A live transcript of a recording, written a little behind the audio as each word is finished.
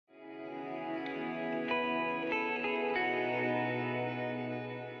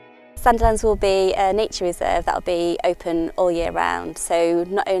Sandilands will be a nature reserve that will be open all year round, so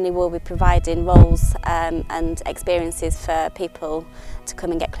not only will we be providing roles and experiences for people to come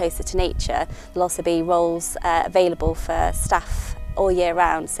and get closer to nature, there'll also be roles available for staff all year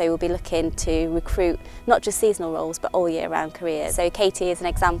round, so we'll be looking to recruit not just seasonal roles but all year round careers. So Katie, as an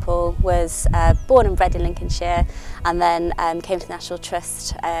example, was born and bred in Lincolnshire and then came to the National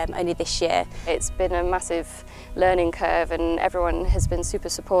Trust only this year. It's been a massive learning curve and everyone has been super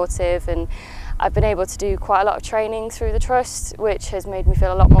supportive, and I've been able to do quite a lot of training through the Trust, which has made me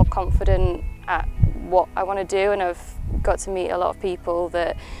feel a lot more confident at what I want to do, and I've got to meet a lot of people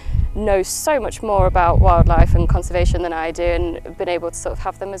that know so much more about wildlife and conservation than I do, and been able to sort of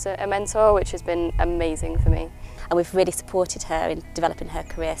have them as a mentor, which has been amazing for me. And we've really supported her in developing her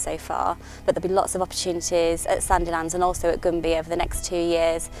career so far, but there'll be lots of opportunities at Sandilands and also at Gumby over the next 2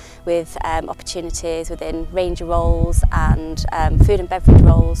 years, with opportunities within ranger roles and food and beverage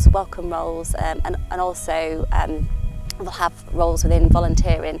roles, welcome roles, and also we'll have roles within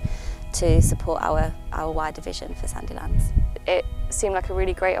volunteering to support our wider vision for Sandilands. It seemed like a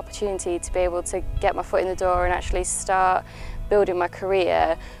really great opportunity to be able to get my foot in the door and actually start building my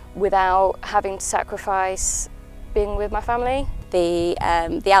career without having to sacrifice being with my family. The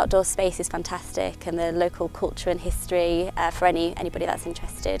outdoor space is fantastic, and the local culture and history for anybody that's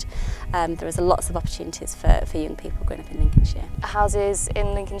interested. There is lots of opportunities for young people growing up in Lincolnshire. Houses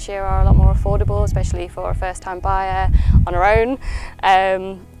in Lincolnshire are a lot more affordable, especially for a first-time buyer on her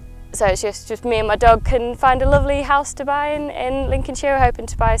own. So it's just me and my dog can find a lovely house to buy in Lincolnshire. We're hoping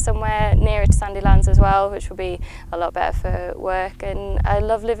to buy somewhere nearer to Sandilands as well, which will be a lot better for work. And I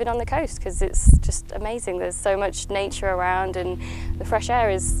love living on the coast because it's just amazing. There's so much nature around and the fresh air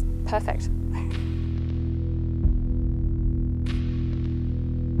is perfect.